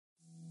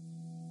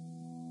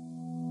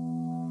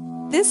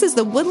This is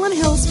the Woodland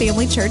Hills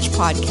Family Church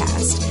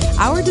podcast.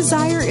 Our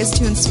desire is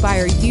to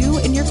inspire you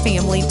and your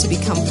family to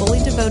become fully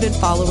devoted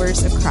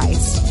followers of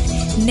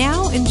Christ.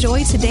 Now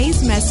enjoy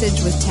today's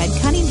message with Ted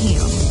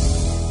Cunningham.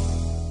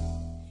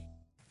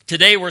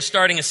 Today we're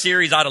starting a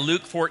series out of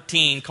Luke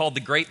 14 called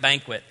The Great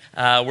Banquet.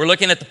 We're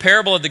looking at the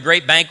parable of the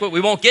Great Banquet. We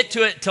won't get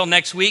to it until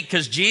next week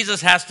because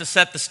Jesus has to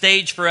set the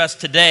stage for us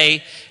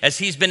today as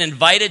he's been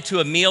invited to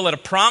a meal at a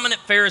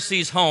prominent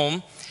Pharisee's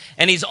home.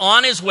 And he's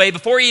on his way.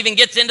 Before he even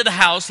gets into the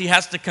house, he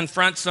has to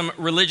confront some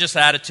religious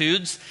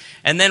attitudes.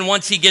 And then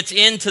once he gets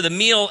into the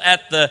meal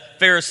at the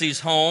Pharisee's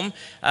home,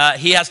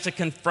 he has to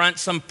confront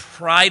some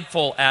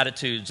prideful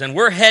attitudes. And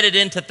we're headed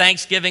into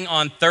Thanksgiving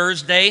on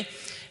Thursday.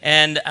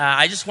 And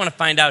I just want to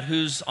find out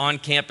who's on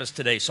campus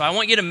today. So I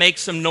want you to make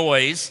some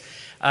noise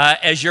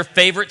as your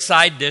favorite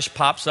side dish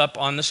pops up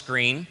on the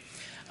screen.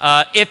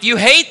 If you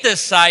hate this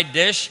side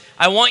dish,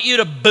 I want you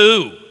to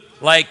boo.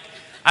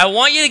 I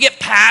want you to get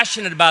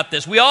passionate about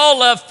this. We all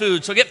love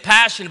food, so get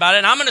passionate about it.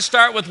 And I'm going to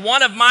start with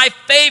one of my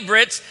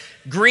favorites,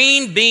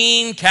 green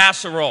bean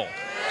casserole.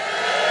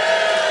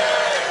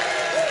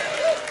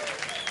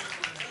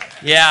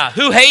 Yeah,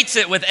 who hates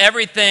it with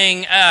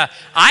everything?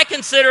 I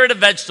consider it a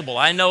vegetable.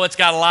 I know it's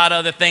got a lot of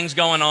other things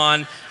going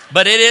on,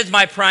 but it is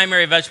my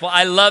primary vegetable.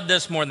 I love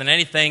this more than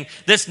anything.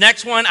 This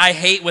next one I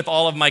hate with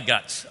all of my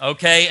guts,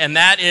 okay? And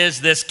that is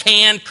this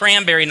canned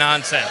cranberry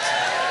nonsense.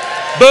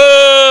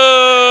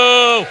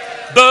 Boo!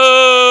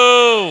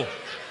 Boo!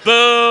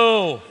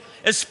 Boo!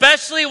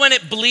 Especially when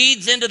it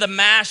bleeds into the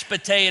mashed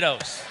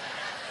potatoes.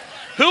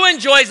 Who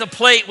enjoys a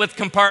plate with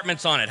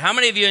compartments on it? How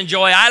many of you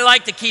enjoy? I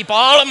like to keep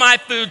all of my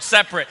food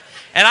separate.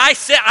 And I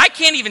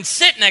can't even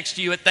sit next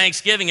to you at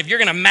Thanksgiving if you're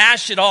going to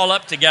mash it all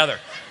up together.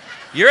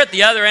 You're at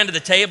the other end of the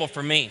table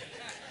for me.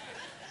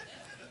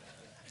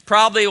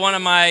 Probably one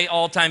of my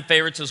all-time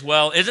favorites as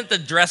well isn't the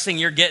dressing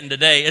you're getting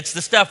today. It's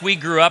the stuff we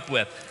grew up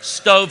with.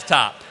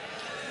 Stovetop.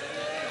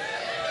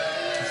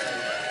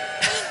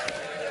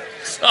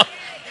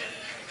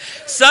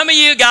 Some of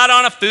you got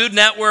on a Food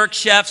Network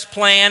chef's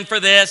plan for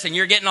this, and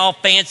you're getting all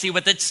fancy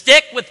with it.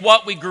 Stick with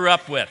what we grew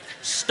up with.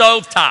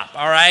 Stovetop,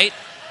 all right?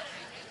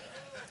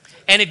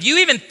 And if you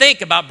even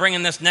think about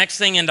bringing this next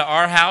thing into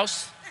our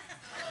house,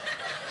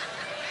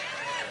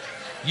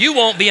 you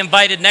won't be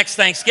invited next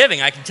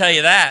Thanksgiving, I can tell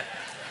you that.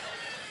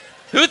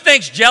 Who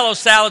thinks Jell-O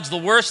salad's the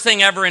worst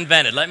thing ever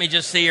invented? Let me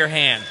just see your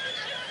hand.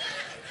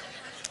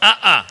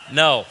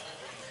 No.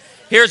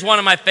 Here's one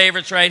of my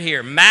favorites right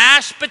here.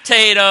 Mashed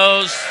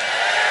potatoes.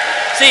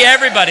 See,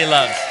 everybody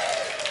loves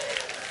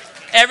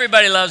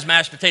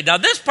mashed potatoes. Now,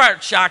 this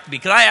part shocked me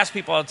because I ask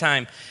people all the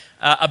time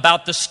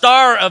about the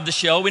star of the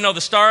show. We know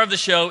the star of the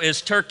show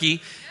is turkey.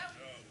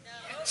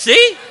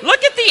 See?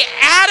 Look at the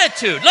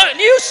attitude. Look,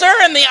 you,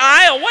 sir, in the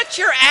aisle, what's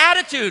your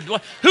attitude?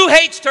 Who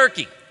hates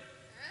turkey?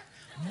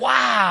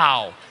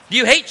 Wow. Do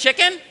you hate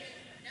chicken?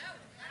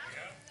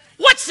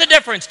 What's the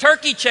difference?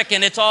 Turkey,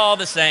 chicken, it's all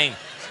the same.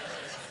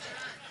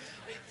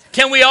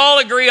 Can we all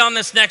agree on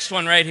this next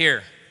one right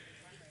here?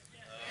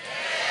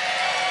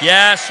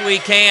 Yes, we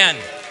can.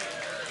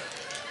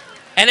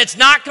 And it's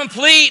not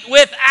complete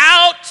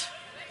without.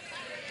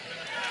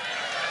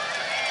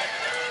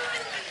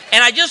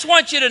 And I just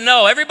want you to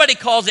know, everybody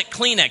calls it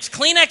Kleenex.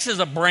 Kleenex is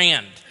a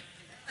brand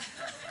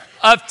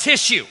of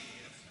tissue.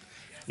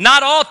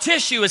 Not all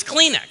tissue is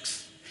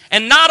Kleenex.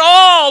 And not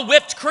all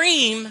whipped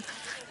cream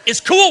is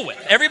Cool Whip.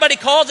 Everybody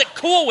calls it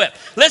Cool Whip.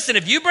 Listen,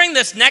 if you bring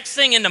this next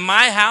thing into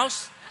my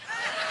house,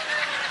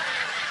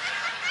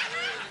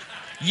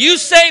 you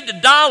saved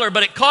 $1,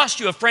 but it cost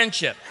you a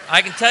friendship.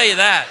 I can tell you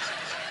that.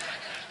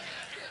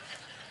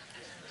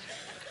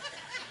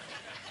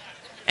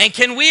 And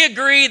can we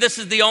agree this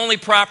is the only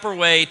proper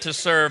way to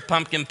serve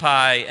pumpkin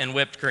pie and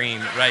whipped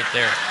cream right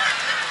there?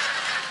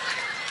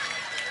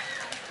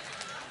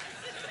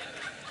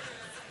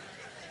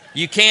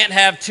 You can't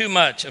have too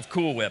much of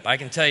Cool Whip, I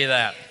can tell you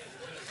that.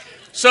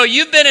 So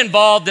you've been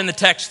involved in the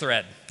text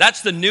thread.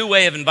 That's the new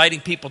way of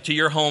inviting people to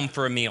your home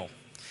for a meal.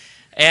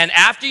 And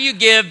after you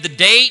give the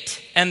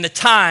date and the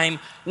time,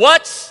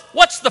 what's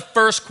the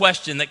first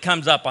question that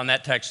comes up on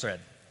that text thread?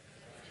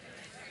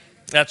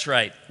 That's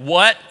right.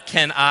 What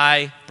can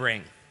I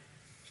bring?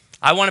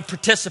 I want to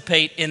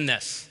participate in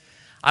this.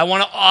 I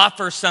want to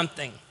offer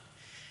something.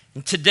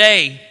 And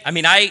today,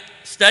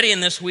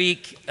 studying this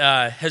week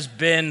has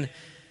been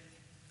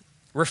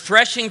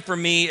refreshing for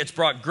me. It's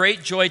brought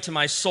great joy to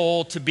my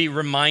soul to be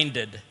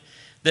reminded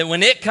that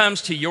when it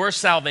comes to your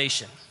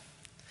salvation,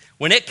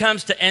 when it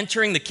comes to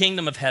entering the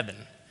kingdom of heaven,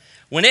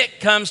 when it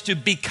comes to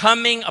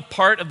becoming a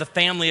part of the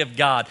family of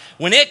God,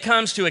 when it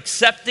comes to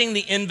accepting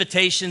the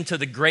invitation to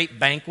the great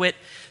banquet,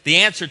 the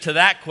answer to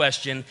that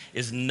question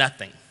is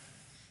nothing.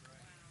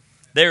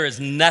 There is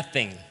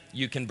nothing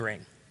you can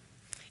bring.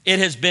 It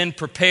has been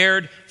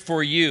prepared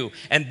for you.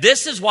 And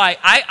this is why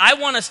I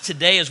want us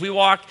today, as we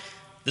walk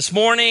this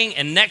morning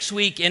and next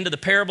week into the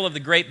parable of the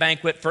great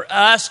banquet, for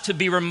us to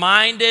be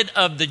reminded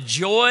of the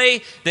joy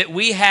that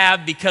we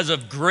have because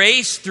of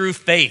grace through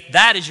faith.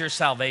 That is your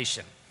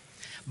salvation.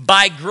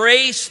 By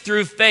grace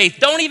through faith.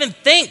 Don't even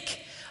think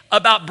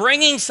about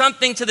bringing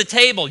something to the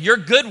table. Your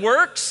good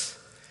works,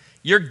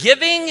 your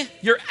giving,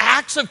 your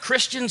acts of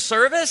Christian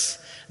service,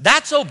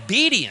 that's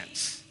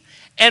obedience.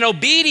 And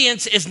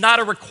obedience is not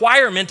a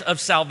requirement of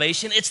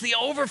salvation, it's the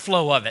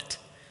overflow of it.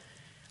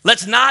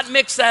 Let's not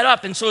mix that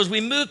up. And so as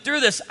we move through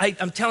this,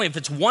 I'm telling you, if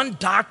it's one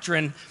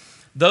doctrine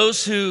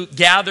those who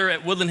gather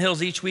at Woodland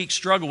Hills each week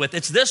struggle with,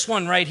 it's this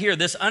one right here,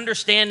 this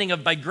understanding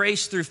of by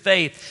grace through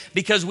faith,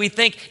 because we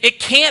think it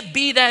can't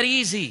be that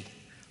easy.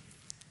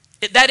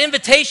 That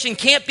invitation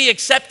can't be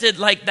accepted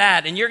like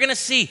that. And you're going to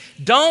see,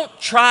 don't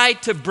try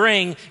to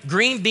bring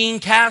green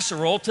bean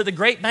casserole to the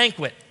great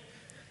banquet.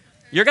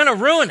 You're going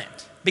to ruin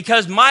it,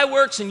 because my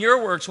works and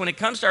your works, when it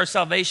comes to our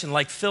salvation,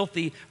 like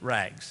filthy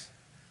rags.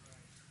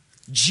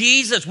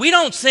 Jesus, we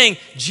don't sing,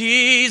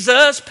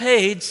 Jesus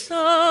paid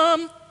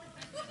some.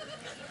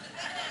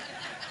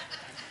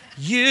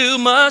 You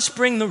must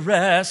bring the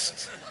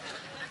rest.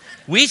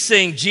 We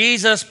sing,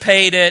 Jesus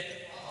paid it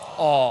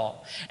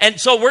all. And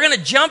so we're going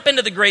to jump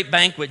into the great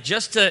banquet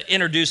just to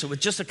introduce it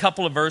with just a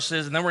couple of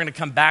verses, and then we're going to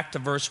come back to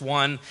verse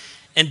 1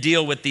 and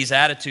deal with these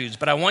attitudes.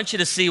 But I want you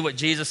to see what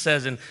Jesus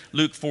says in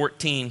Luke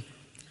 14,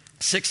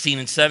 16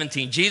 and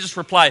 17. Jesus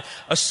replied,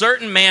 a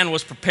certain man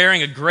was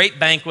preparing a great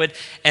banquet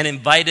and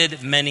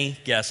invited many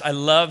guests. I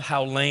love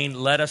how Lane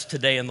led us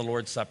today in the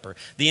Lord's Supper.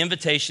 The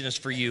invitation is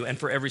for you and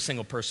for every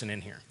single person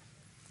in here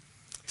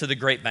to the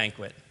great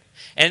banquet.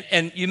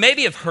 And you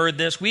maybe have heard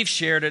this. We've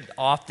shared it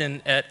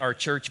often at our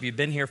church if you've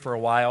been here for a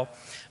while.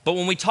 But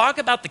when we talk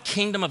about the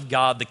kingdom of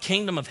God, the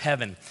kingdom of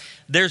heaven,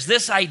 there's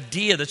this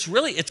idea that's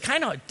really, it's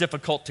kind of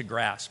difficult to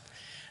grasp.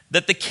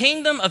 That the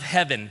kingdom of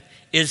heaven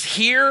is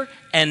here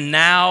and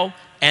now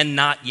and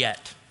not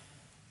yet.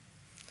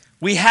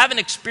 We haven't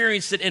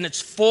experienced it in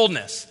its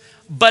fullness,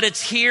 but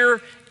it's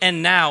here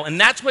and now. And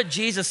that's what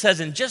Jesus says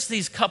in just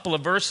these couple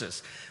of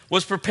verses.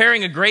 Was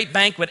preparing a great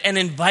banquet and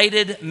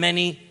invited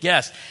many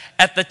guests.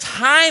 At the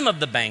time of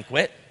the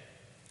banquet,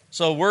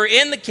 so we're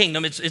in the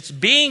kingdom, it's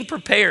being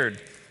prepared.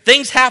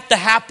 Things have to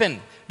happen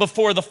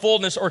before the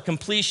fullness or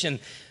completion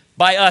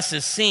by us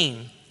is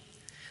seen.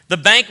 The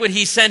banquet,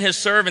 he sent his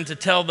servant to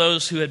tell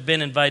those who had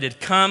been invited,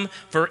 come,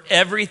 for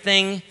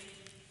everything,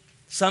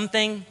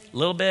 something, a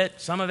little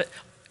bit, some of it,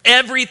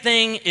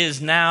 everything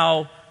is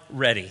now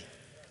ready.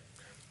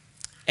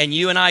 And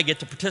you and I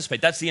get to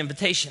participate. That's the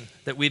invitation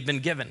that we've been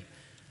given.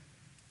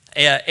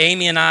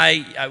 Amy and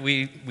I,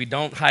 we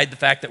don't hide the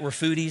fact that we're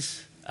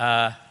foodies.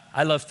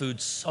 I love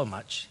food so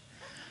much.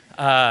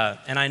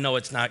 And I know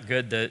it's not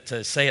good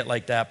to say it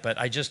like that, but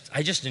I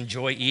just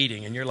enjoy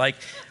eating. And you're like,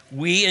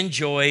 we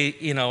enjoy,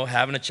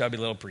 having a chubby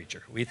little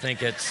preacher. We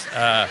think it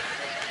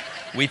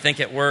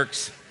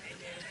works.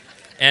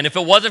 And if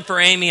it wasn't for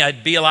Amy,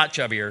 I'd be a lot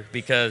chubbier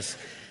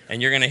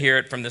and you're going to hear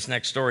it from this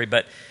next story.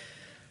 But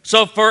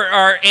so for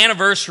our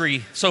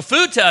anniversary, so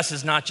food to us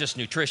is not just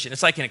nutrition.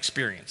 It's like an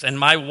experience. And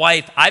my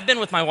wife, I've been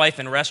with my wife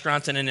in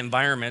restaurants and in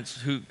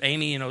environments,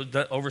 Amy,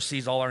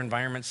 oversees all our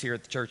environments here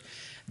at the church,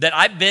 that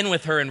I've been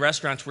with her in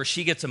restaurants where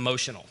she gets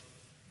emotional.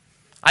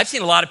 I've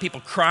seen a lot of people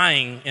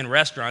crying in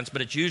restaurants,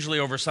 but it's usually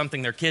over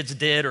something their kids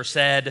did or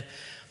said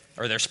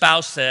or their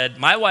spouse said.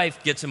 My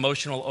wife gets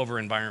emotional over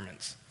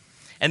environments.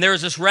 And there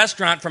was this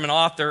restaurant from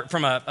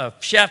a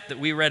chef that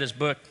we read his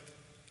book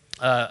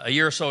a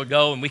year or so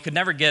ago, and we could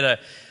never get a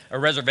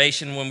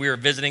reservation when we were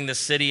visiting this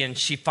city, and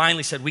she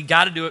finally said, we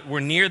got to do it. We're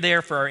near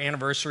there for our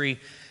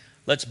anniversary.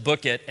 Let's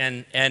book it.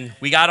 And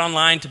we got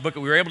online to book it.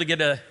 We were able to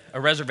get a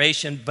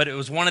reservation, but it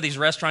was one of these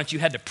restaurants you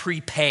had to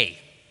prepay.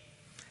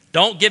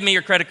 Don't give me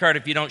your credit card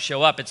if you don't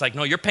show up. It's like,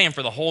 no, you're paying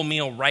for the whole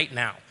meal right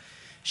now.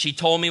 She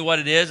told me what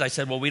it is. I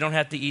said, well, we don't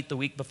have to eat the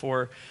week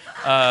before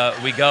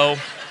we go.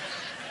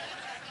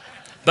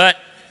 But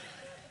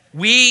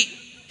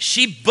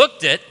she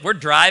booked it. We're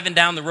driving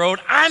down the road.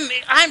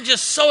 I'm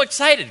just so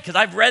excited because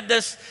I've read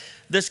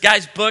this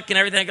guy's book and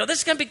everything. I go, this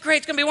is going to be great.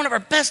 It's going to be one of our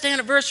best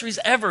anniversaries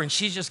ever. And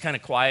she's just kind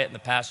of quiet in the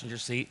passenger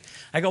seat.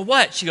 I go,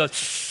 what? She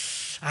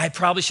goes, I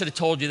probably should have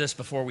told you this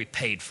before we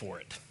paid for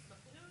it.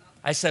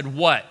 I said,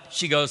 what?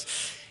 She goes,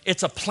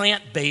 it's a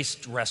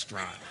plant-based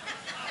restaurant.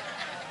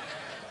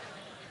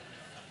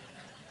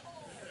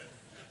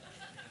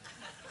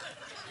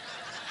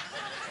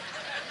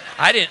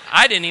 I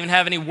didn't even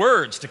have any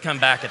words to come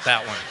back at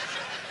that one.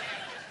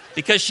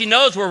 Because she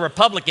knows we're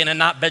Republican and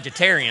not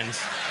vegetarians.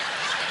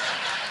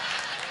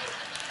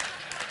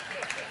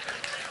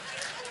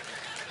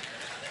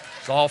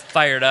 It's all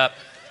fired up.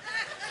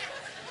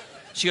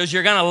 She goes,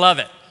 you're going to love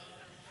it.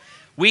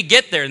 We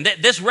get there, and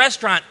this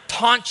restaurant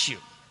taunts you.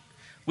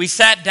 We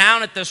sat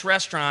down at this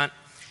restaurant,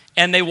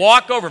 and they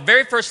walk over.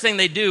 Very first thing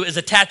they do is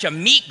attach a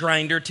meat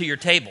grinder to your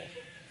table.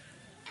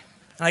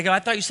 And I go, I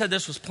thought you said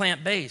this was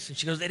plant-based. And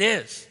she goes, it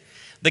is.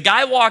 The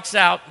guy walks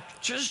out,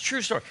 just a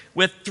true story,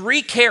 with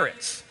 3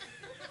 carrots.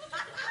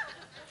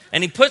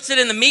 And he puts it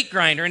in the meat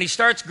grinder, and he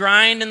starts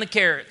grinding the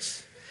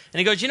carrots. And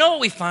he goes, you know what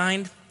we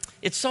find?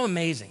 It's so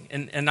amazing.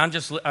 And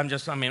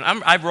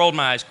I've rolled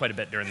my eyes quite a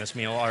bit during this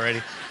meal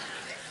already.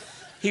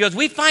 He goes,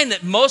 we find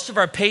that most of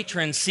our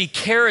patrons see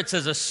carrots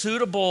as a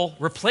suitable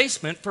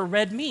replacement for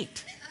red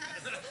meat.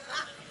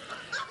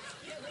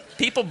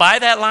 people buy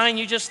that line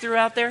you just threw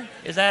out there?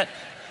 Is that,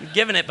 you've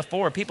given it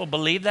before. People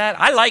believe that?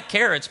 I like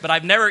carrots, but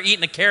I've never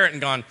eaten a carrot and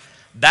gone,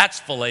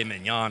 that's filet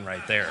mignon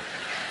right there.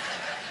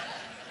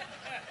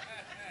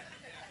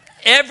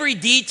 Every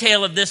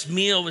detail of this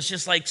meal was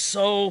just like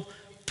so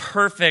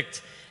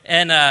perfect.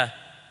 And I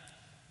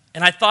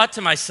thought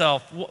to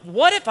myself,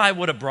 what if I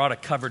would have brought a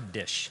covered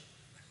dish?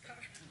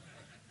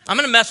 I'm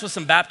going to mess with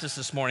some Baptists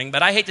this morning,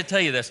 but I hate to tell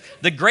you this.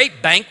 The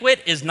Great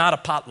Banquet is not a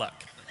potluck.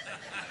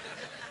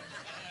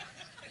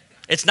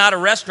 It's not a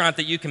restaurant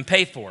that you can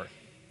pay for.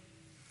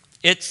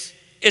 It's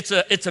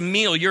a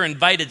meal you're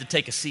invited to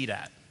take a seat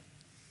at.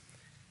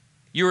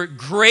 You're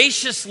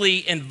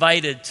graciously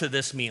invited to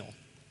this meal.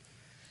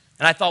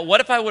 And I thought,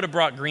 what if I would have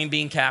brought green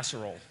bean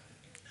casserole?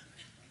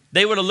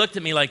 They would have looked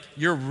at me like,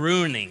 you're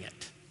ruining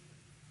it.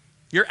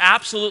 You're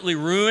absolutely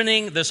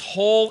ruining this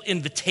whole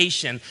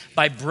invitation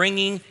by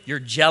bringing your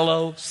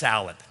Jell-O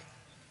salad.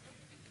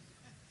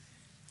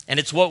 And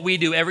it's what we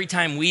do every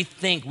time we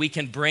think we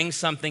can bring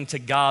something to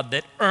God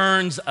that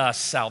earns us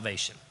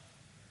salvation.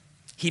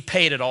 He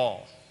paid it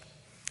all,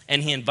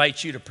 and he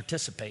invites you to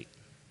participate.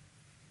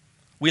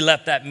 We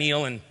left that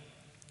meal, and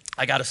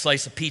I got a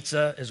slice of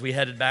pizza as we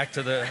headed back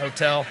to the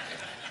hotel.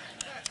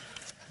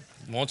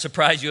 Won't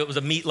surprise you, it was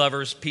a meat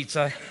lover's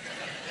pizza.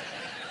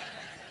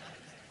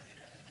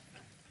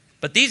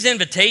 But these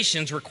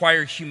invitations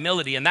require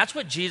humility, and that's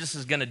what Jesus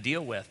is going to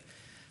deal with.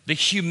 The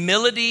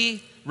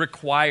humility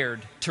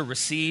required to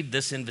receive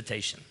this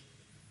invitation.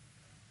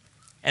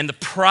 And the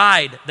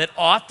pride that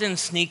often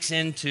sneaks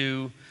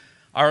into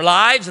our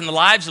lives and the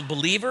lives of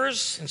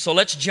believers. And so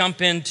let's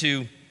jump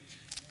into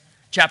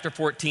chapter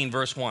 14,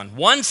 verse 1.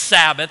 One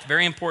Sabbath,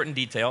 very important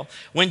detail,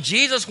 when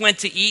Jesus went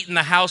to eat in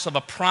the house of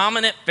a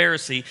prominent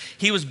Pharisee,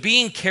 he was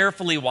being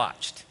carefully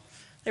watched.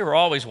 They were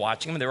always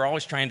watching him. They were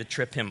always trying to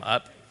trip him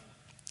up.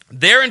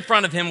 There in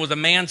front of him was a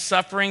man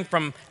suffering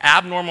from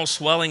abnormal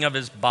swelling of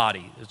his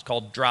body. It's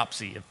called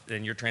dropsy,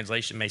 and your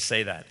translation may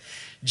say that.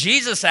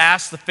 Jesus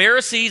asked the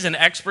Pharisees and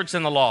experts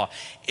in the law,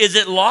 is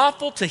it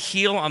lawful to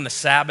heal on the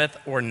Sabbath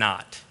or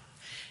not?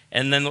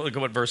 And then look at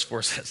what verse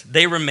 4 says.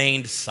 They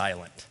remained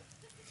silent.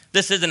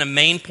 This isn't a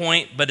main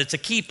point, but it's a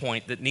key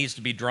point that needs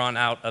to be drawn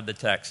out of the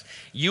text.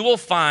 You will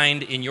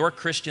find in your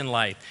Christian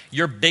life,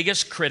 your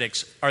biggest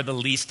critics are the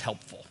least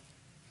helpful.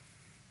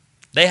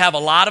 They have a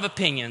lot of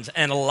opinions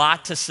and a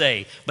lot to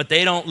say, but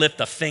they don't lift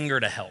a finger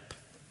to help.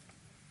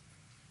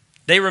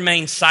 They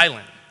remain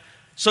silent.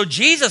 So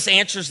Jesus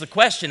answers the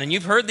question, and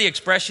you've heard the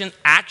expression,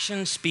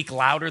 actions speak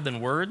louder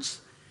than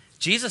words.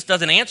 Jesus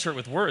doesn't answer it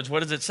with words. What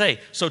does it say?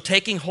 So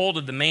taking hold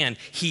of the man,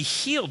 he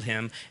healed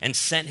him and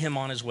sent him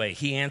on his way.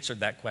 He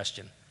answered that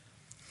question.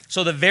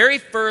 So the very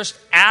first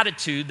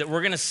attitude that we're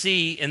going to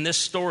see in this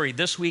story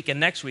this week and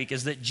next week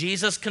is that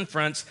Jesus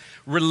confronts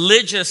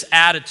religious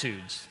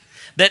attitudes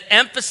that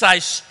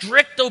emphasize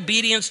strict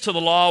obedience to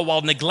the law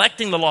while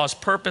neglecting the law's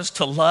purpose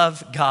to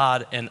love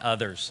God and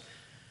others.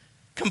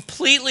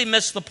 Completely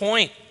missed the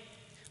point.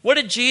 What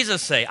did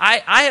Jesus say?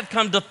 I have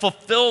come to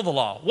fulfill the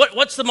law.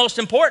 What's the most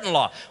important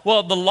law?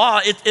 Well, the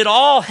law, it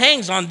all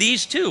hangs on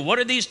these two. What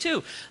are these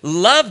two?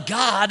 Love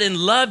God and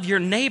love your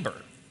neighbor.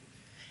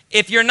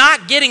 If you're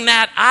not getting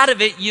that out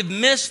of it, you've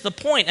missed the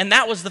point. And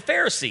that was the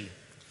Pharisee.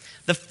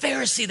 The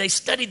Pharisee, they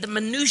studied the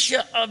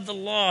minutia of the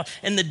law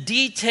and the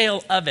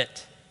detail of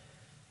it.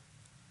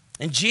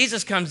 And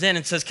Jesus comes in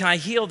and says, can I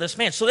heal this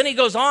man? So then he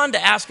goes on to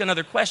ask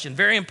another question,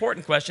 very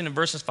important question in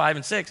verses 5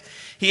 and 6.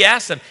 He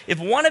asks them, if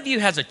one of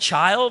you has a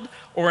child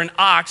or an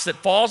ox that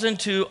falls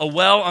into a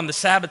well on the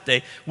Sabbath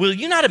day, will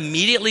you not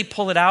immediately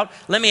pull it out?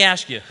 Let me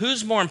ask you,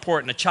 who's more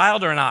important, a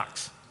child or an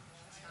ox?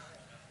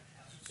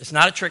 It's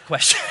not a trick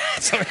question.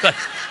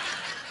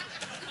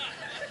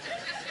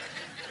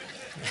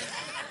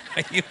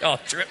 You all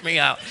trip me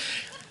out.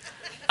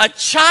 A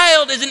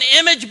child is an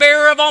image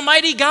bearer of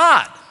Almighty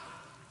God.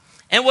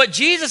 And what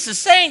Jesus is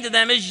saying to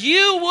them is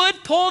you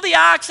would pull the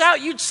ox out.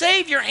 You'd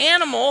save your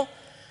animal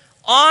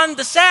on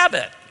the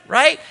Sabbath,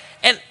 right?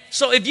 And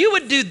so if you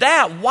would do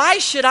that, why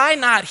should I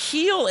not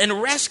heal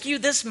and rescue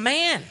this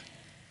man?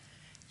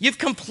 You've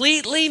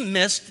completely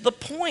missed the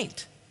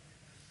point.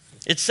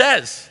 It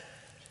says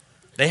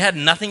they had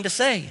nothing to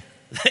say.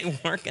 They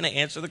weren't going to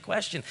answer the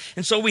question.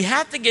 And so we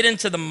have to get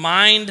into the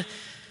mind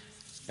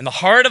in the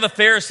heart of a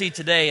Pharisee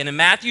today. And in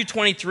Matthew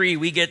 23,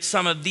 we get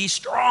some of the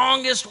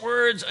strongest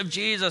words of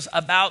Jesus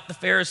about the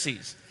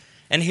Pharisees.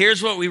 And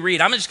here's what we read.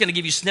 I'm just going to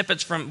give you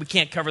snippets from, we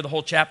can't cover the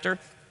whole chapter.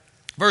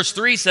 Verse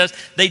 3 says,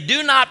 they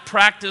do not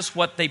practice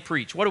what they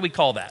preach. What do we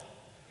call that?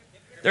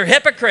 They're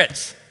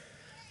hypocrites.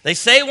 They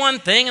say one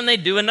thing and they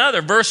do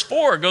another. Verse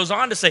 4 goes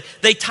on to say,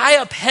 they tie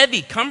up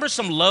heavy,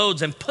 cumbersome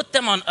loads and put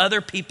them on other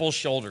people's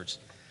shoulders.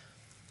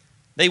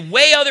 They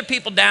weigh other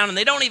people down and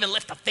they don't even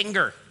lift a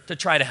finger to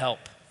try to help.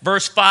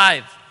 Verse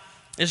 5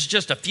 is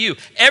just a few.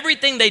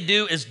 Everything they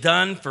do is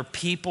done for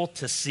people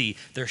to see.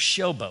 They're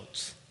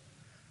showboats.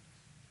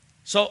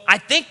 So I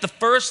think the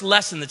first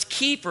lesson that's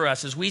key for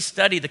us as we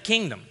study the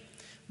kingdom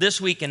this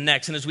week and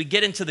next, and as we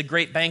get into the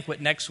great banquet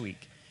next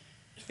week,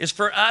 is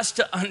for us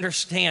to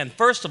understand,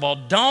 first of all,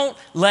 don't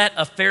let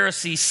a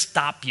Pharisee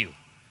stop you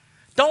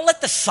Don't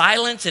let the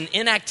silence and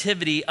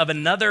inactivity of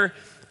another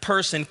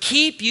person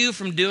keep you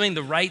from doing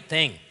the right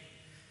thing.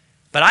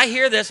 But I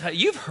hear this,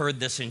 you've heard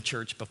this in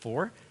church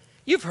before.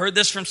 You've heard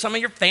this from some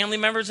of your family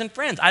members and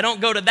friends. I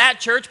don't go to that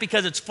church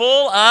because it's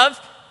full of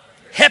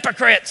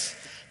hypocrites.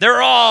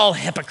 They're all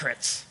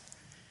hypocrites.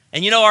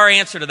 And you know our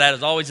answer to that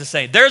is always the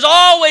same. There's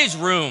always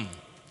room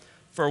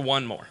for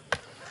one more.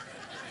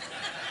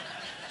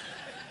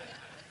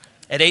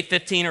 At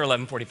 8:15 or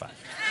 11:45.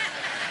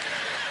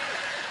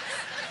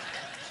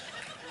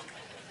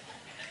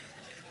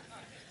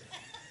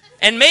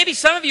 And maybe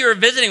some of you are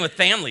visiting with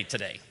family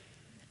today.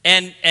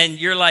 And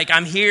you're like,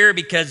 I'm here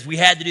because we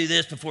had to do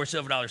this before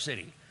Silver Dollar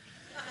City.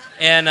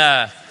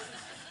 And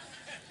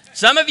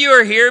some of you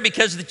are here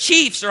because the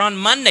Chiefs are on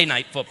Monday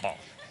Night Football.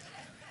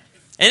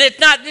 And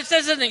this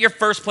isn't your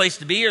first place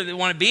to be or they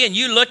want to be. And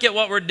you look at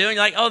what we're doing,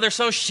 you're like, oh, they're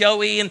so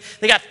showy. And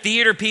they got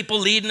theater people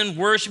leading in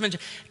worship.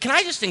 Can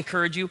I just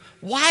encourage you,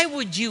 why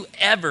would you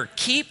ever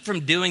keep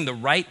from doing the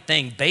right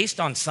thing based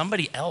on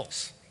somebody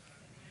else?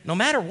 No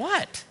matter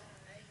what.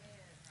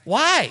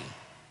 Why?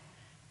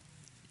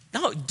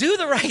 No, do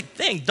the right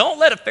thing. Don't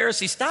let a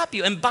Pharisee stop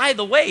you. And by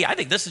the way, I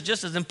think this is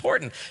just as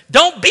important.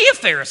 Don't be a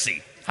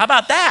Pharisee. How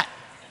about that?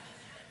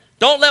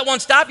 Don't let one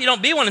stop you,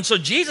 don't be one. And so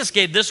Jesus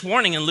gave this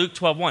warning in Luke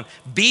 12:1.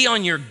 Be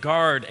on your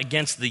guard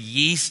against the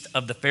yeast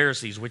of the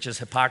Pharisees, which is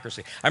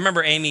hypocrisy. I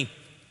remember Amy,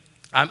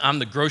 I'm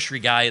the grocery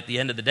guy at the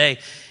end of the day.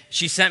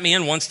 She sent me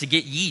in once to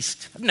get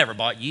yeast. I've never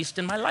bought yeast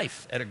in my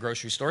life at a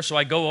grocery store. So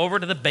I go over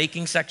to the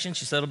baking section.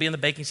 She said it'll be in the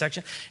baking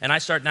section. And I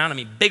start down,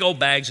 big old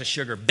bags of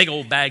sugar, big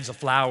old bags of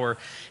flour.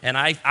 And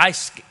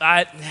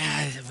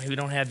we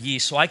don't have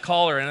yeast. So I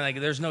call her and I'm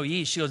like, there's no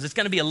yeast. She goes, it's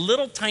going to be a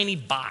little tiny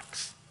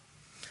box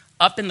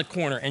up in the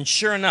corner. And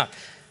sure enough,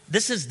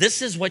 this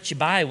is what you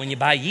buy when you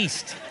buy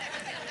yeast.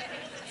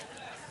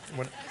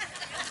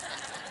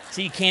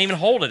 See, you can't even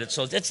hold it.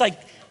 So it's like,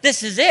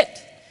 this is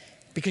it.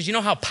 Because you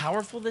know how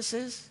powerful this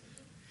is?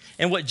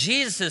 And what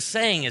Jesus is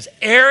saying is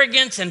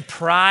arrogance and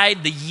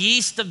pride, the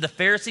yeast of the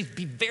Pharisees,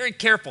 be very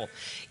careful.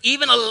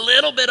 Even a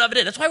little bit of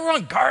it. That's why we're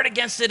on guard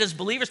against it as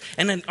believers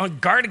and then on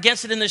guard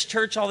against it in this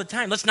church all the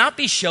time. Let's not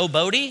be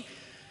showboaty.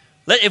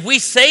 If we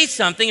say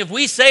something, if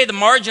we say the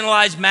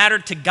marginalized matter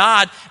to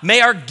God,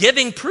 may our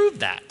giving prove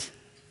that.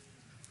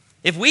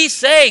 If we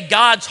say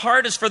God's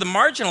heart is for the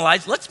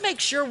marginalized, let's make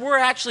sure we're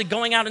actually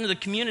going out into the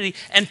community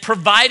and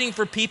providing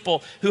for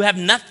people who have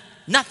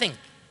nothing.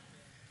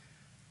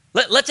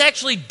 Let's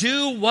actually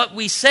do what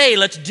we say.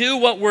 Let's do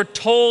what we're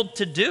told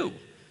to do.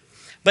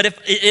 But if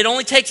it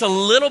only takes a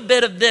little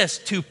bit of this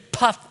to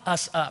puff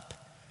us up.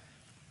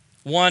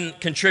 One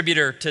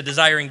contributor to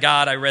Desiring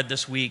God I read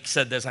this week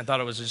said this. I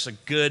thought it was just a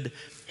good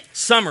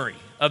summary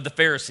of the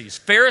Pharisees.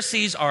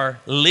 Pharisees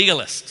are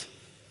legalists.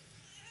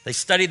 They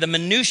study the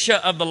minutia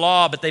of the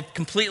law, but they've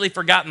completely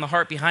forgotten the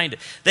heart behind it.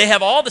 They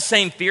have all the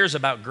same fears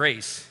about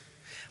grace,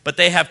 but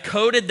they have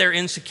coated their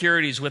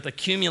insecurities with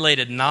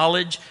accumulated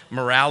knowledge,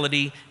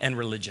 morality, and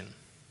religion.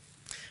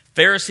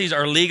 Pharisees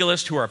are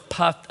legalists who are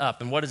puffed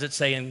up. And what does it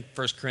say in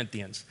 1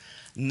 Corinthians?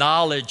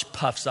 Knowledge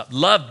puffs up.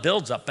 Love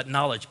builds up, but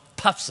knowledge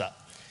puffs up.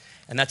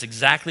 And that's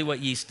exactly what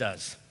yeast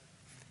does.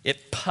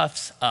 It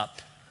puffs up.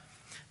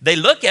 They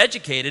look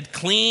educated,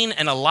 clean,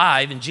 and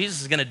alive, and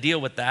Jesus is going to deal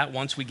with that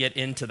once we get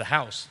into the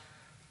house,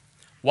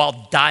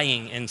 while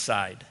dying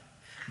inside.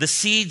 The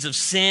seeds of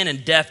sin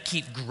and death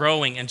keep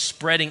growing and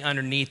spreading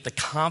underneath the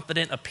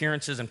confident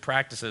appearances and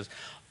practices,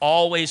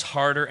 always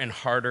harder and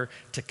harder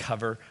to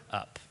cover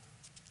up.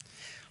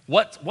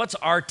 What's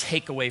our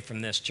takeaway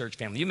from this, church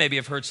family? You maybe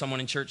have heard someone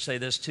in church say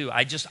this too.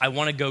 I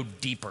want to go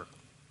deeper.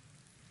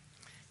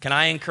 Can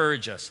I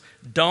encourage us?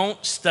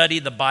 Don't study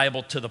the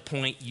Bible to the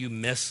point you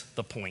miss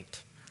the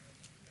point.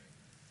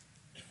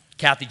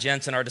 Kathy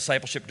Jensen, our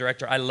discipleship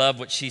director, I love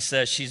what she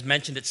says. She's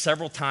mentioned it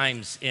several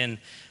times in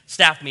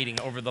staff meeting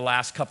over the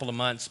last couple of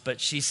months, but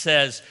she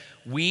says,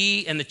 we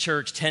in the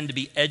church tend to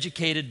be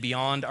educated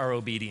beyond our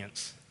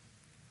obedience.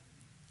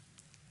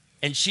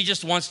 And she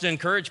just wants to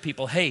encourage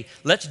people, hey,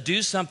 let's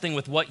do something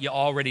with what you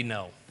already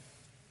know.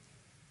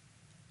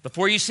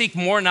 Before you seek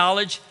more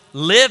knowledge,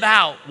 live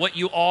out what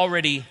you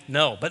already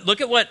know. But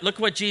look at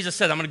what Jesus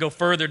said. I'm going to go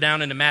further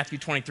down into Matthew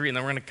 23, and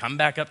then we're going to come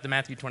back up to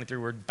Matthew 23.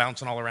 We're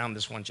bouncing all around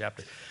this one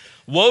chapter.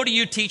 Woe to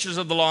you, teachers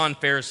of the law and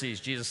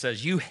Pharisees, Jesus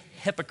says, you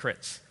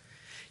hypocrites.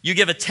 You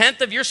give 1/10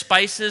 of your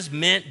spices,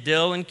 mint,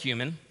 dill, and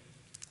cumin,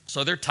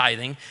 so they're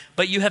tithing,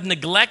 but you have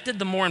neglected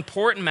the more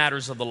important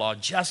matters of the law,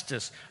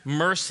 justice,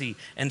 mercy,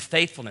 and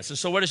faithfulness. And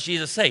so what does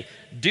Jesus say?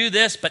 Do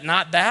this, but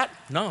not that?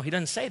 No, he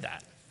doesn't say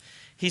that.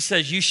 He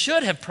says, you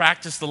should have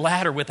practiced the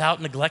latter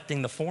without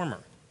neglecting the former.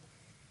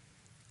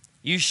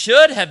 You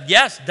should have,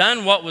 yes,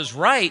 done what was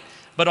right,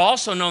 but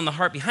also known the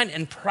heart behind it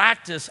and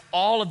practice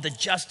all of the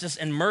justice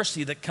and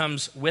mercy that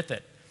comes with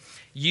it.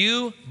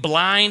 You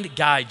blind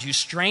guides, you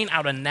strain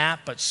out a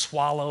gnat but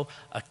swallow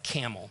a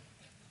camel.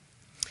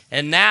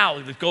 And now,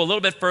 let's go a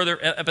little bit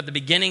further up at the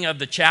beginning of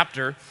the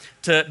chapter,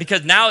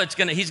 because now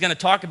he's going to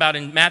talk about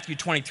in Matthew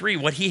 23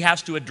 what he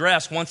has to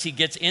address once he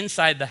gets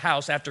inside the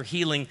house after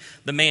healing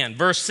the man.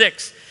 Verse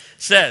 6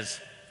 says,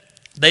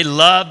 They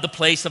loved the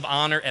place of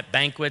honor at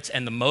banquets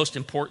and the most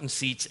important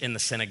seats in the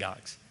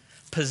synagogues.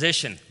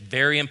 Position,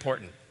 very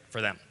important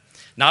for them.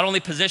 Not only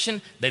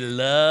position, they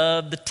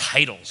loved the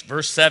titles.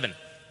 Verse 7.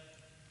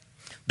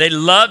 They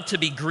loved to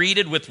be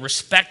greeted with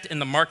respect in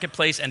the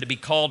marketplace and to be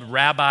called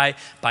rabbi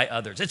by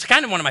others. It's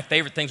kind of one of my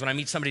favorite things when I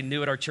meet somebody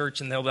new at our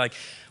church and they'll be like,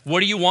 what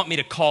do you want me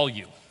to call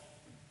you?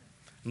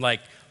 I'm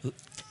like,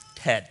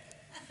 Ted.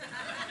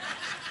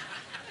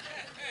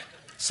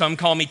 Some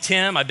call me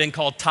Tim. I've been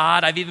called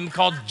Todd. I've even been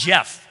called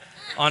Jeff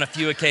on a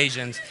few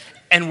occasions,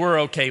 and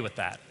we're okay with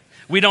that.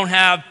 We don't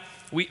have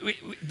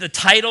the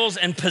titles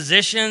and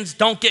positions.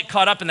 Don't get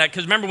caught up in that,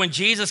 because remember when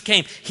Jesus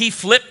came, he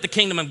flipped the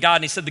kingdom of God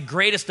and he said, the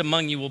greatest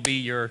among you will be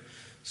your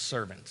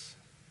servants,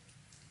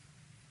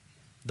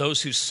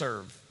 those who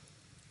serve.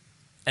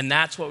 And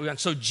that's what we want.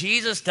 So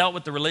Jesus dealt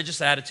with the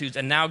religious attitudes,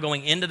 and now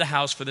going into the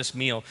house for this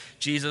meal,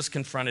 Jesus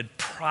confronted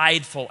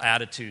prideful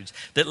attitudes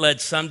that led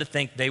some to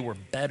think they were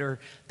better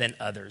than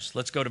others.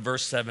 Let's go to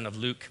verse 7 of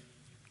Luke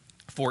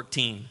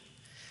 14.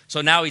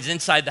 So now he's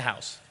inside the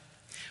house.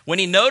 When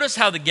he noticed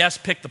how the guests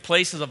picked the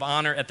places of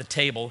honor at the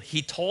table,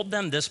 he told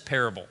them this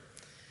parable.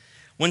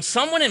 When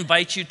someone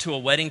invites you to a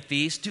wedding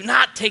feast, do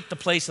not take the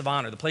place of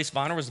honor. The place of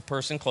honor was the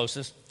person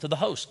closest to the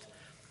host.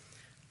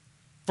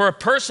 For a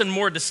person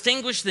more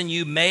distinguished than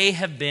you may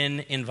have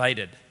been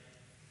invited.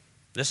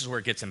 This is where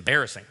it gets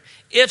embarrassing.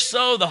 If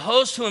so, the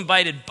host who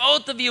invited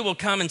both of you will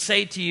come and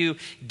say to you,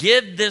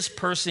 give this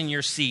person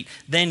your seat.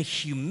 Then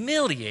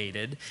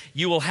humiliated,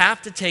 you will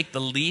have to take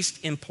the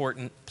least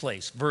important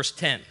place. Verse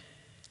 10.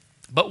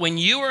 But when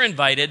you are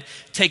invited,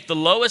 take the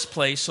lowest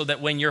place so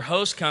that when your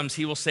host comes,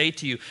 he will say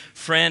to you,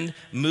 friend,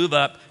 move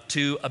up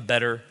to a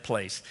better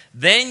place.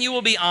 Then you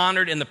will be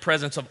honored in the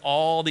presence of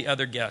all the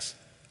other guests.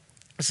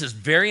 This is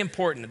very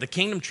important. The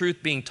kingdom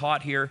truth being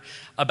taught here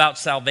about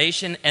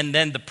salvation and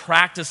then the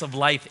practice of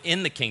life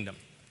in the kingdom.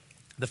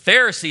 The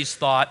Pharisees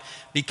thought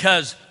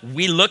because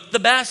we look the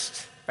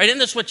best, right? Isn't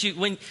this what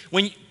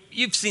when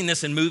you've seen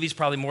this in movies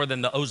probably more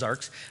than the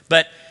Ozarks,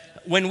 but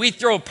when we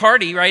throw a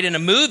party, right, in a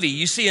movie,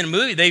 you see in a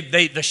movie,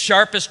 the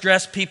sharpest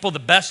dressed people, the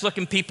best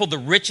looking people, the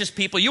richest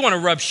people, you want to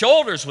rub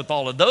shoulders with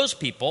all of those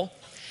people.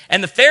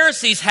 And the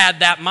Pharisees had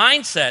that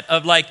mindset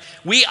of like,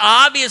 we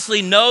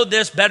obviously know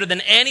this better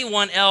than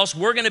anyone else.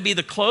 We're going to be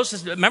the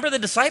closest. Remember the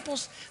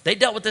disciples? They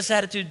dealt with this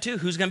attitude too.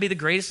 Who's going to be the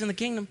greatest in the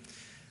kingdom?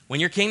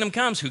 When your kingdom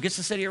comes, who gets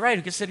to sit to your right?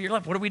 Who gets to sit to your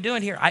left? What are we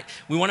doing here?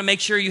 We want to make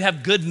sure you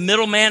have good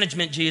middle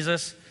management,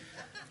 Jesus.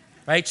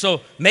 Right? So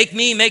make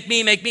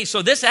me.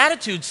 So this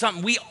attitude is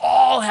something we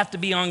all have to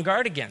be on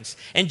guard against.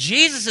 And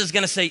Jesus is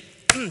going to say,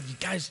 you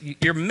guys,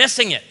 you're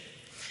missing it.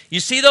 You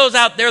see those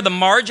out there, the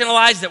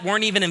marginalized that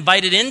weren't even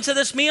invited into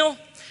this meal?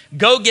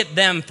 Go get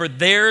them, for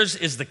theirs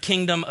is the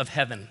kingdom of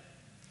heaven.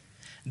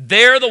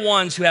 They're the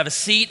ones who have a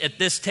seat at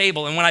this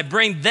table. And when I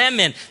bring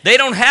them in, they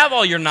don't have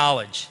all your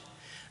knowledge.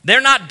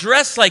 They're not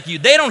dressed like you.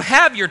 They don't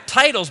have your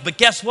titles. But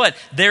guess what?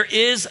 There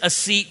is a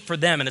seat for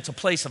them, and it's a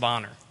place of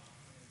honor.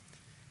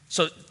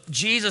 So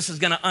Jesus is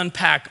going to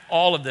unpack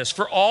all of this.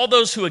 For all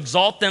those who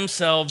exalt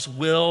themselves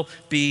will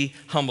be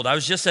humbled. I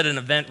was just at an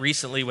event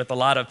recently with a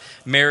lot of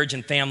marriage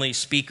and family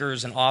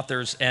speakers and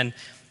authors, and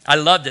I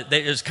loved it.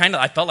 It was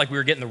I felt like we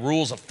were getting the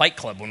rules of Fight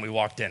Club when we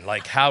walked in,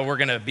 like how we're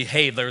going to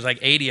behave. There was like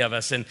 80 of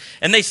us, and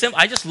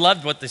I just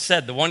loved what they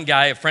said. The one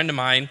guy, a friend of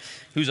mine,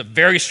 who's a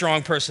very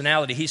strong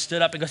personality, he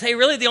stood up and goes, hey,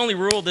 really the only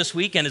rule this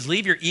weekend is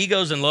leave your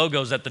egos and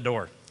logos at the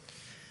door.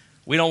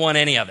 We don't want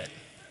any of it.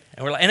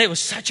 And it was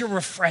such a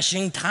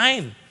refreshing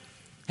time.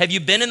 Have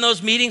you been in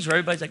those meetings where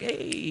everybody's like,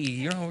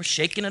 hey, we're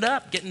shaking it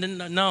up, getting in?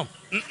 No.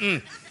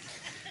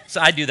 So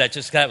I do that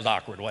just because that was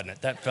awkward, wasn't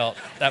it? That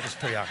was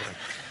pretty awkward.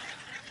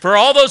 For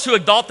all those who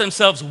exalt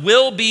themselves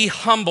will be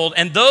humbled,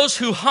 and those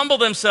who humble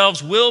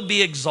themselves will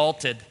be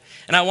exalted.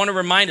 And I want to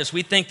remind us,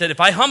 we think that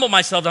if I humble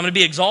myself, I'm going to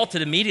be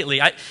exalted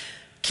immediately.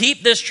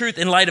 Keep this truth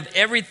in light of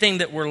everything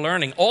that we're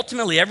learning.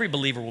 Ultimately, every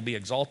believer will be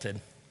exalted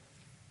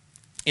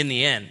in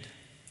the end.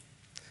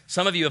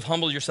 Some of you have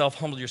humbled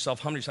yourself,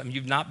 and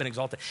you've not been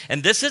exalted.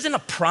 And this isn't a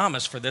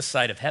promise for this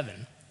side of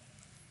heaven.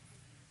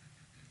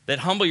 That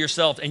humble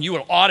yourself and you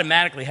will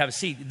automatically have a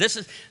seat. This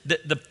is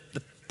the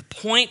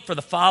point for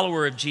the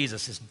follower of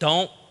Jesus is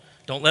don't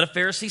let a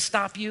Pharisee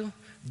stop you.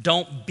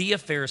 Don't be a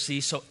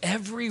Pharisee. So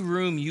every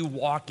room you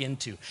walk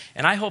into,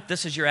 and I hope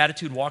this is your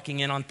attitude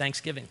walking in on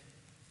Thanksgiving.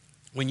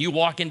 When you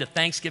walk into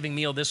Thanksgiving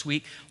meal this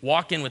week,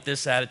 walk in with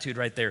this attitude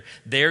right there.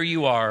 There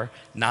you are,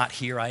 not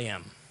here I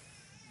am.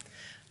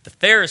 The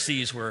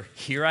Pharisees were,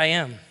 here I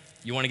am.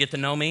 You want to get to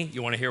know me?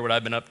 You want to hear what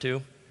I've been up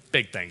to?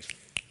 Big things.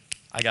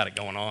 I got it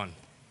going on.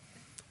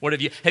 What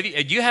do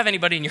you have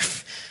anybody in your,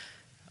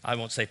 I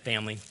won't say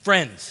family,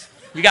 friends.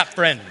 You got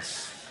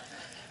friends.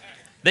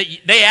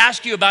 They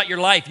ask you about your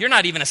life. You're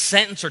not even a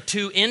sentence or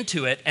two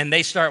into it, and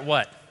they start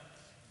what?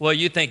 Well,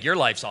 you think your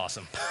life's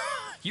awesome.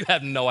 You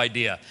have no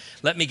idea.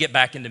 Let me get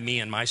back into me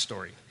and my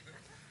story.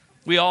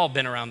 We all have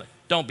been around.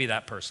 Don't be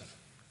that person.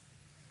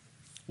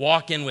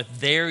 Walk in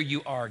with there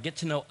you are. Get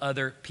to know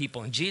other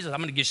people. And Jesus, I'm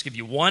going to just give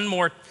you one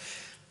more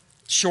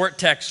short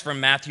text from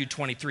Matthew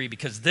 23,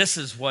 because this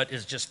is what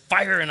is just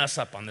firing us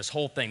up on this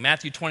whole thing.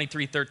 Matthew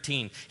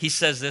 23:13, he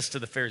says this to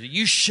the Pharisees: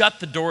 "You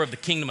shut the door of the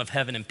kingdom of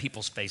heaven in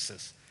people's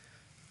faces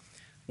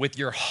with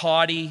your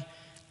haughty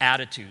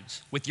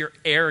attitudes, with your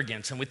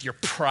arrogance, and with your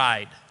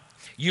pride.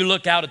 You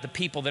look out at the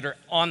people that are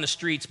on the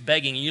streets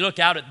begging, and you look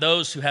out at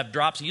those who have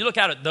drops, and you look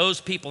out at those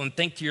people and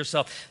think to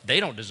yourself, they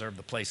don't deserve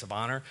the place of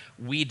honor.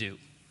 We do.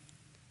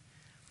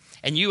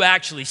 And you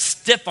actually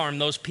stiff-arm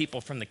those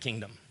people from the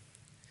kingdom."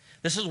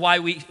 This is why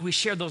we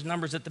shared those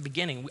numbers at the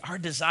beginning. Our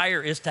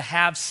desire is to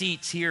have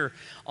seats here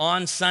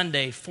on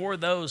Sunday for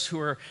those who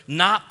are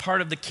not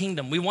part of the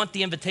kingdom. We want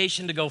the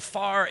invitation to go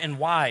far and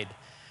wide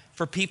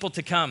for people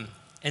to come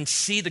and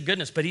see the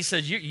goodness. But he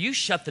says, you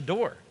shut the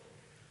door.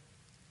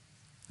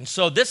 And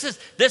so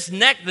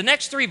the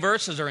next three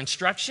verses are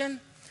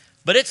instruction,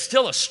 but it's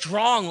still a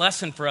strong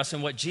lesson for us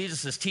in what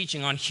Jesus is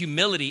teaching on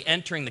humility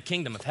entering the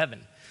kingdom of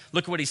heaven.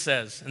 Look at what he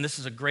says, and this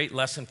is a great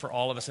lesson for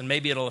all of us, and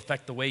maybe it'll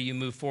affect the way you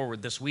move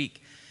forward this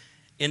week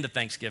into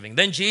Thanksgiving.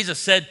 "Then Jesus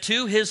said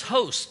to his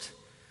host,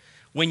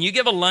 'When you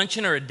give a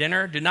luncheon or a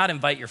dinner, do not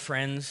invite your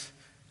friends,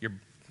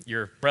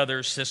 your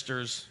brothers,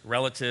 sisters,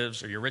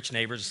 relatives, or your rich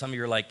neighbors.'" Some of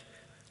you are like,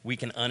 "We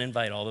can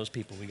uninvite all those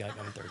people we got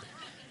coming Thursday."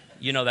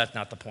 You know that's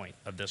not the point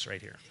of this right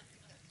here.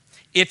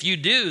 "If you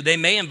do, they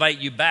may invite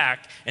you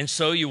back, and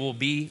so you will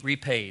be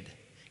repaid.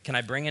 Can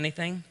I bring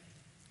anything?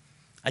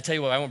 I tell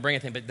you what, I won't bring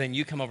anything, but then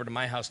you come over to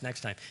my house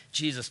next time."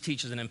 Jesus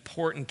teaches an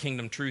important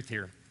kingdom truth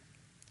here.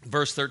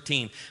 Verse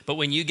 13, "But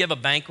when you give a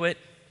banquet,"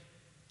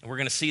 and we're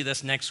going to see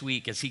this next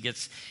week as he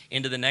gets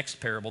into the next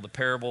parable, the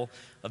parable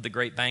of the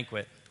great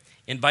banquet,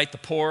 "invite the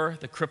poor,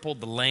 the crippled,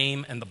 the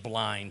lame, and the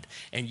blind,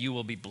 and you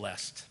will be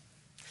blessed."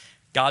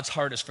 God's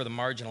heart is for the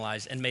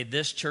marginalized, and may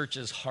this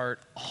church's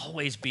heart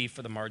always be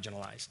for the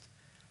marginalized.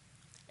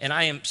 And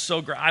I am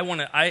so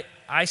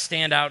I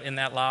stand out in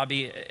that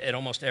lobby at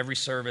almost every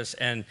service,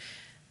 and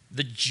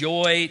the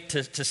joy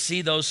to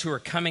see those who are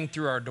coming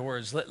through our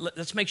doors.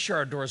 Let's make sure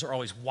our doors are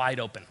always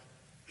wide open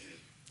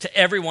to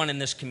everyone in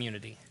this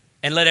community,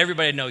 and let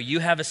everybody know you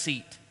have a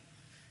seat.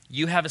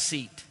 You have a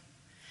seat.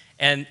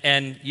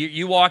 And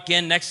you walk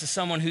in next to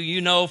someone who you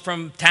know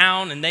from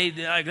town, and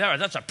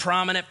that's a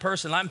prominent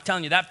person. I'm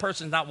telling you, that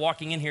person's not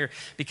walking in here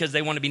because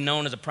they want to be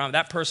known as a prominent.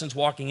 That person's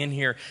walking in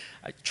here.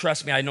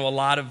 Trust me, I know a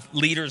lot of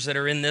leaders that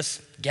are in this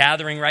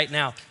gathering right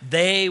now.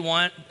 They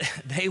want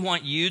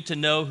you to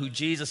know who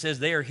Jesus is.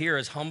 They are here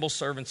as humble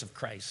servants of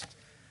Christ.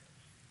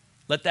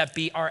 Let that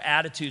be our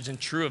attitudes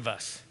and true of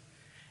us.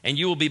 And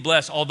you will be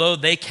blessed. Although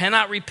they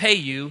cannot repay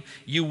you,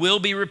 you will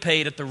be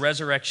repaid at the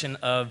resurrection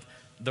of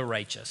the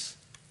righteous.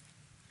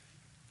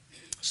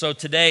 So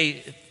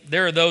today,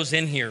 there are those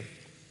in here,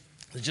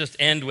 let's just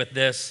end with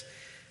this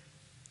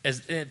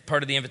as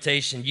part of the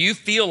invitation. You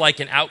feel like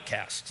an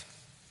outcast.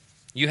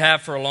 You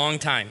have for a long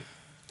time.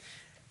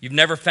 You've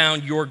never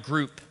found your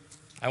group.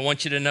 I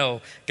want you to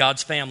know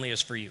God's family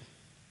is for you.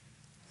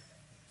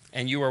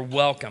 And you are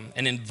welcome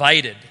and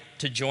invited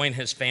to join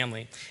his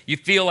family. You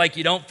feel like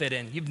you don't fit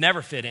in. You've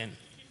never fit in.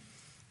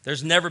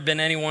 There's never been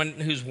anyone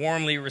who's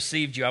warmly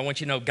received you. I want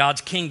you to know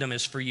God's kingdom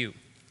is for you.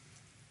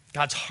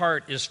 God's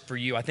heart is for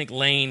you. I think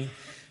Lane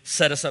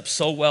set us up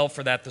so well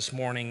for that this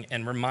morning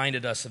and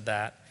reminded us of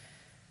that.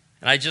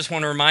 And I just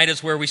want to remind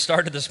us where we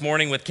started this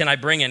morning with, can I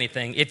bring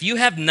anything? If you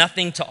have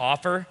nothing to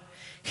offer,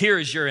 here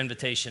is your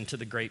invitation to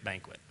the great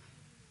banquet.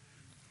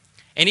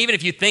 And even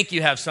if you think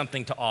you have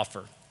something to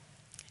offer,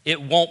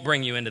 it won't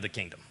bring you into the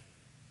kingdom.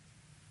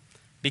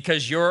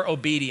 Because your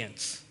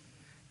obedience,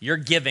 your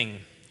giving,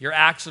 your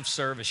acts of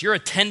service, your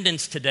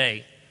attendance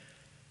today,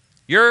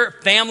 your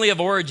family of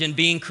origin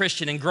being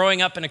Christian and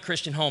growing up in a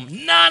Christian home,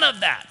 none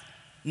of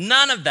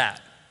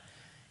that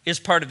is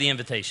part of the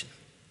invitation.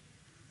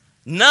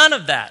 None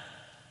of that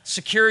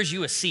secures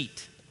you a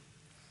seat.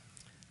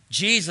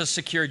 Jesus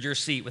secured your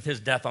seat with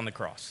his death on the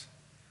cross.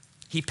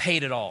 He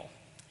paid it all,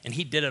 and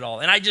he did it all.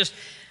 And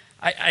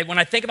when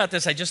I think about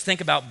this, I just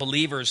think about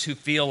believers who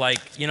feel like,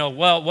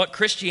 what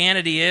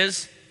Christianity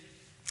is,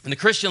 and the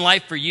Christian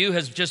life for you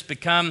has just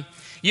become,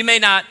 you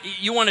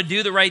want to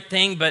do the right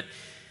thing, but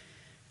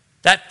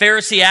that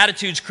Pharisee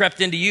attitude's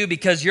crept into you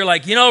because you're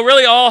like,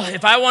 really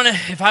if I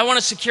want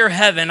to secure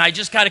heaven, I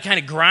just got to kind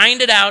of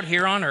grind it out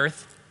here on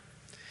earth.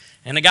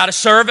 And I got to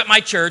serve at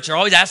my church. They're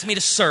always asking me to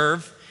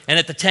serve. And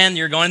at the 10,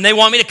 you're going, and they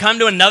want me to come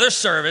to another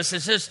service.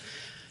 It's just,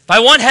 if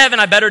I want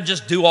heaven, I better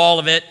just do all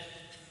of it.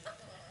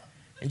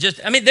 And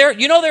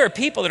there are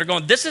people that are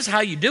going, this is how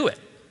you do it.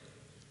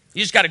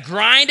 You just got to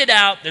grind it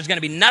out. There's going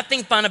to be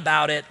nothing fun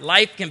about it.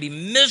 Life can be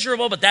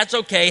miserable, but that's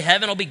okay.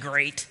 Heaven will be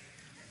great.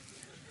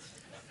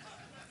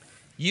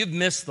 You've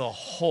missed the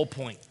whole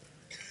point.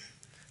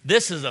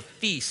 This is a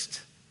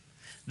feast.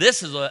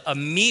 This is a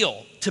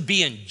meal to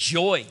be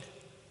enjoyed.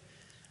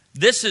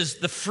 This is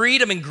the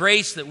freedom and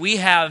grace that we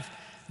have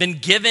been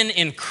given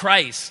in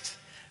Christ.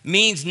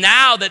 Means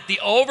now that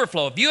the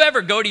overflow, if you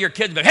ever go to your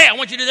kids and be, hey, I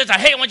want you to do this,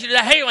 hey, I want you to do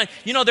that,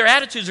 hey, their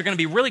attitudes are going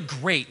to be really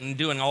great in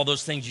doing all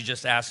those things you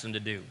just asked them to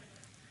do.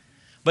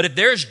 But if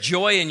there's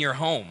joy in your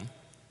home,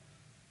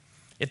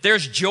 if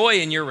there's joy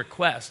in your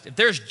request, if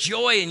there's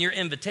joy in your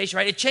invitation,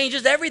 right, it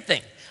changes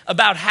everything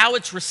about how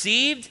it's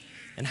received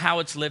and how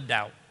it's lived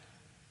out.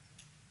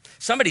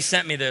 Somebody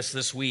sent me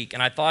this week,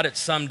 and I thought it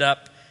summed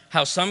up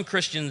how some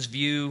Christians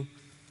view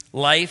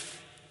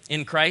life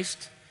in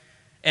Christ.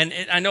 And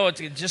I know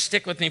just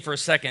stick with me for a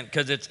second,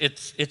 because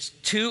it's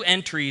two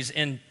entries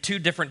in two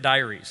different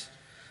diaries.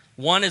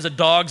 One is a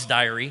dog's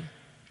diary,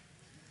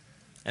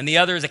 and the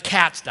other is a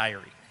cat's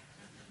diary.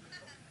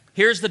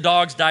 Here's the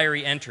dog's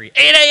diary entry.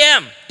 8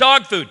 a.m.,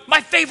 dog food,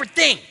 my favorite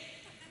thing.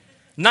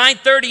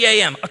 9:30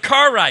 a.m., a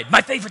car ride,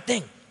 my favorite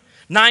thing.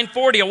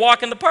 9:40, a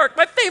walk in the park,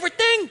 my favorite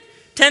thing.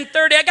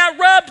 10:30, I got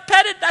rubbed,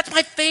 petted, that's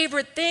my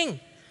favorite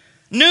thing.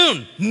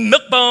 Noon,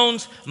 milk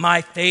bones,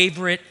 my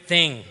favorite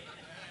thing.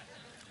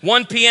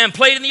 1 p.m.,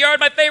 played in the yard,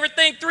 my favorite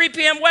thing. 3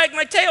 p.m., wag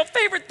my tail,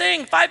 favorite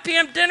thing. 5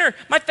 p.m., dinner,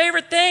 my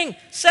favorite thing.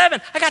 7,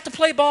 I got to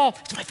play ball,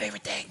 it's my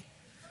favorite thing.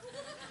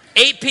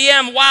 8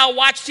 p.m., wow,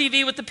 watch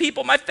TV with the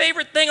people, my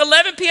favorite thing.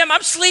 11 p.m.,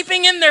 I'm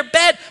sleeping in their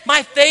bed,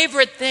 my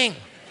favorite thing.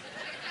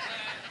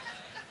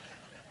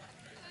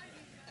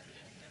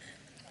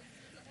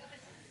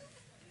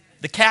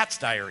 The cat's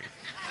diary.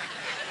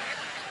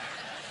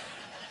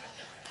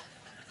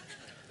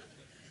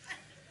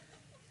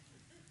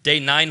 Day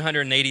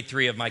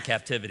 983 of my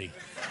captivity.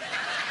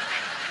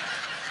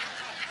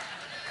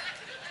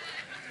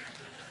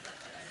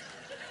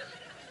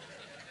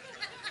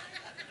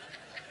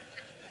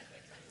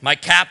 My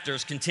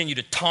captors continue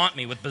to taunt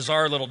me with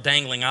bizarre little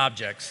dangling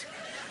objects.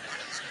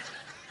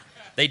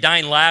 They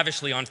dine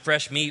lavishly on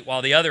fresh meat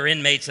while the other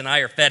inmates and I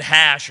are fed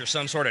hash or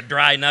some sort of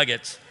dry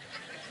nuggets.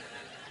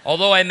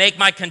 Although I make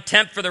my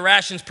contempt for the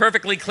rations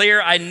perfectly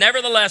clear, I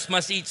nevertheless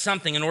must eat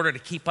something in order to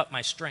keep up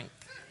my strength.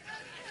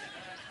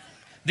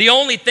 The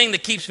only thing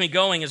that keeps me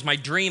going is my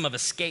dream of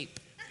escape.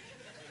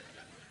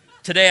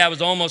 Today I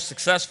was almost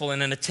successful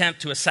in an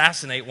attempt to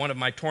assassinate one of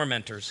my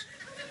tormentors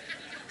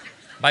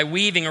by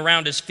weaving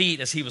around his feet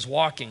as he was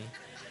walking.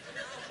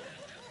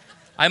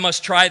 I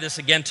must try this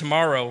again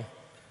tomorrow,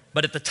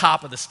 but at the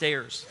top of the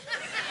stairs.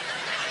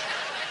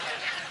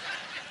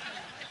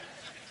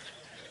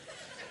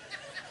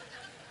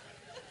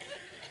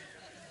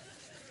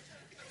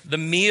 The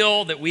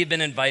meal that we've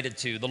been invited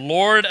to, the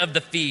Lord of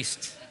the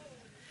feast,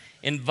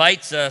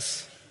 invites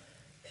us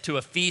to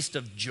a feast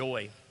of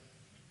joy,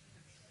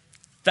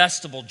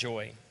 festival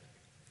joy.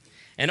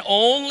 And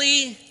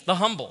only the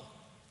humble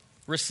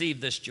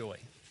receive this joy.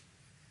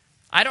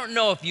 I don't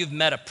know if you've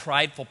met a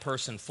prideful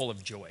person full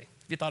of joy.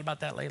 Have you thought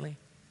about that lately?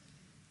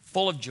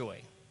 Full of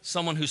joy.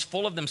 Someone who's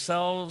full of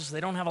themselves, they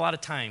don't have a lot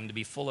of time to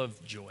be full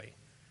of joy.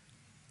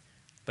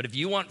 But if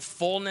you want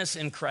fullness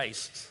in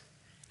Christ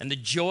and the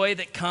joy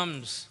that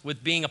comes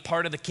with being a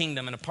part of the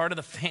kingdom and a part of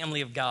the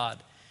family of God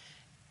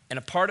and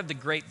a part of the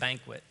great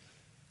banquet,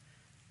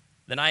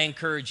 then I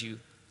encourage you,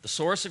 the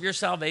source of your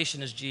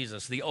salvation is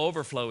Jesus. The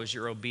overflow is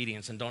your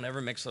obedience, and don't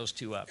ever mix those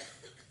two up.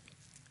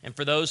 And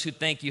for those who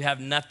think you have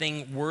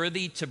nothing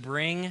worthy to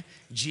bring,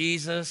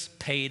 Jesus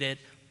paid it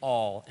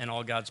all, and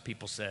all God's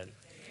people said.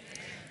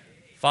 Amen.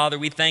 Father,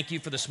 we thank you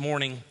for this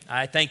morning.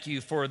 I thank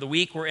you for the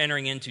week we're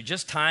entering into,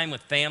 just time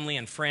with family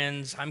and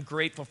friends. I'm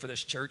grateful for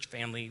this church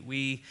family.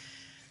 We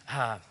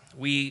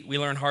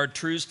learn hard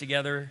truths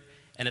together,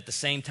 and at the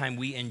same time,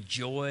 we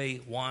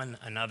enjoy one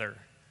another.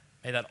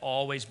 May that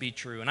always be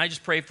true. And I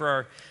just pray for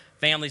our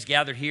families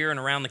gathered here and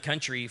around the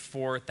country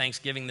for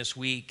Thanksgiving this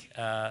week,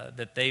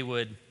 that they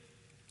would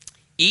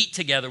eat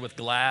together with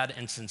glad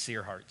and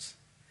sincere hearts.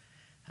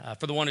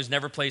 For the one who's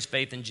never placed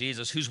faith in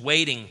Jesus, who's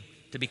waiting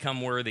to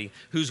become worthy,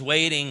 who's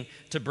waiting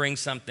to bring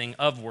something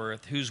of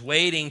worth, who's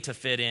waiting to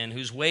fit in,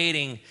 who's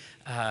waiting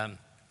to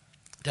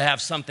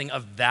have something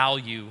of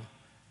value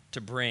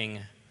to bring,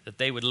 that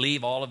they would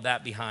leave all of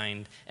that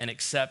behind and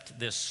accept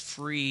this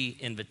free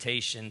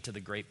invitation to the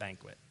great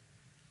banquet,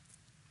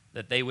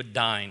 that they would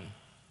dine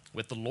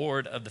with the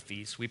Lord of the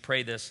feast. We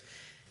pray this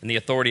in the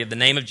authority of the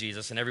name of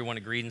Jesus, and everyone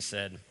agreed and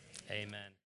said, amen.